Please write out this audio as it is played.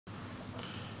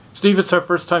Steve, it's our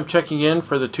first time checking in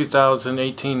for the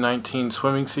 2018-19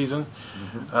 swimming season.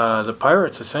 The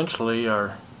Pirates essentially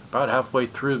are about halfway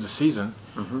through the season.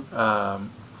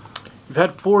 You've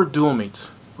had 4 dual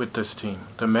meets with this team.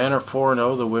 The men are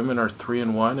 4-0, the women are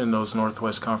 3-1 in those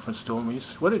Northwest Conference dual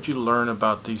meets. What did you learn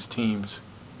about these teams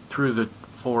through the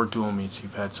 4 dual meets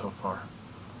you've had so far?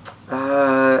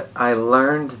 I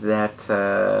learned that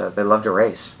they love to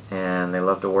race and they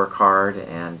love to work hard,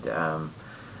 and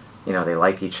they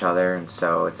like each other, and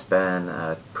so it's been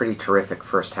a pretty terrific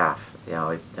first half.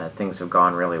 Things have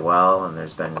gone really well, and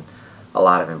there's been a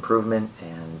lot of improvement,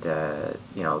 and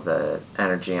the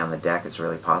energy on the deck is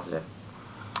really positive.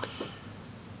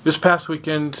 This past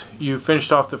weekend, you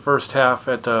finished off the first half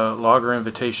at the Lager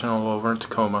Invitational over in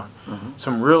Tacoma.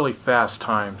 Some really fast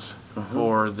times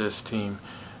for this team.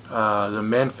 The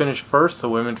men finished first, the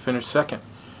women finished second.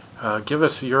 Give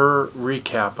us your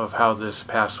recap of how this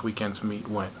past weekend's meet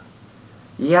went.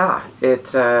 Yeah,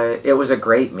 it was a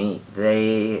great meet.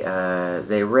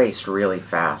 They raced really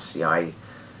fast. I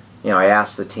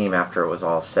asked the team after it was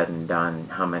all said and done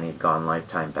how many had gone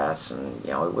lifetime bests, and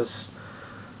it was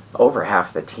over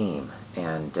half the team.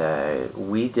 And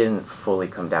we didn't fully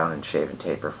come down and shave and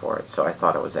taper for it, so I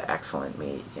thought it was an excellent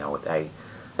meet.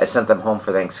 I sent them home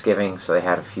for Thanksgiving, so they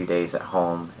had a few days at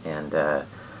home, and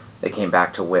they came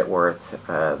back to Whitworth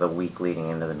the week leading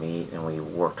into the meet, and we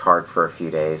worked hard for a few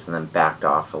days and then backed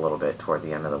off a little bit toward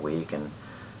the end of the week, and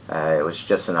it was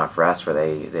just enough rest where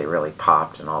they really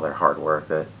popped, and all their hard work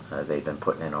that they've been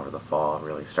putting in over the fall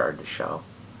really started to show.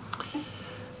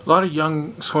 A lot of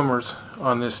young swimmers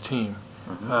on this team.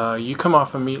 You come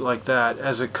off a meet like that.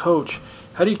 As a coach,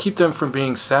 how do you keep them from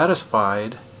being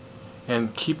satisfied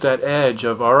and keep that edge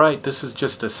of, all right, this is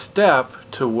just a step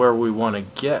to where we want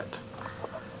to get?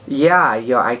 Yeah,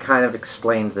 I kind of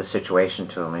explained the situation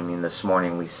to them. I mean, this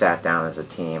morning we sat down as a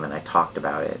team and I talked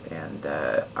about it, and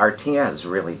our team has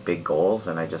really big goals,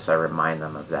 and I remind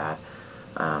them of that.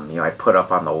 I put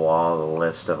up on the wall the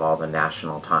list of all the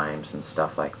national times and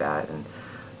stuff like that, and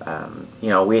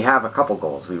we have a couple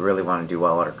goals. We really want to do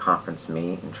well at our conference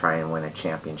meet and try and win a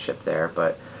championship there,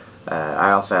 but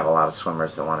I also have a lot of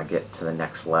swimmers that want to get to the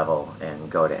next level and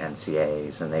go to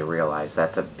NCAAs, and they realize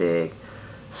that's a big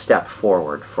step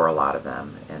forward for a lot of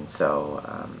them. And so,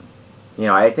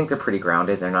 I think they're pretty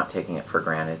grounded. They're not taking it for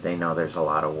granted. They know there's a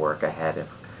lot of work ahead if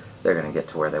they're going to get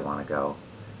to where they want to go.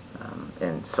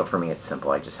 And so for me, it's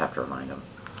simple. I just have to remind them.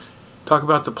 Talk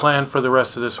about the plan for the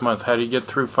rest of this month. How do you get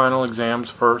through final exams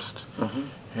first?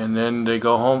 And then they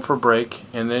go home for break,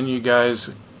 and then you guys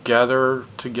gather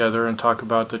together and talk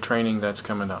about the training that's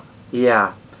coming up.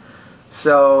 Yeah.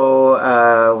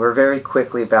 So we're very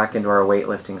quickly back into our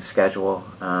weightlifting schedule.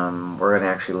 We're going to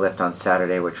actually lift on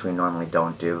Saturday, which we normally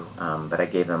don't do, but I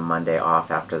gave them Monday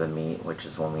off after the meet, which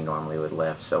is when we normally would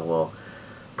lift. So we'll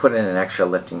put in an extra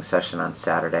lifting session on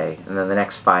Saturday, and then the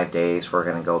next 5 days we're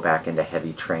going to go back into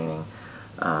heavy training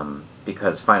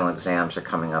because final exams are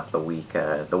coming up the week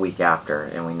after,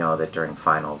 and we know that during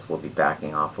finals we'll be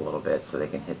backing off a little bit so they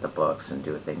can hit the books and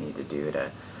do what they need to do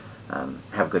to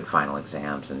have good final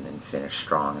exams and finish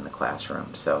strong in the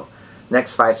classroom. So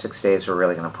next 5-6 days we're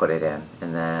really going to put it in,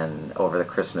 and then over the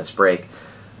Christmas break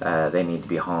they need to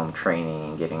be home training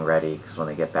and getting ready, because when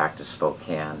they get back to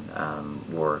Spokane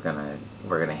we're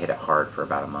gonna hit it hard for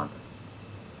about a month.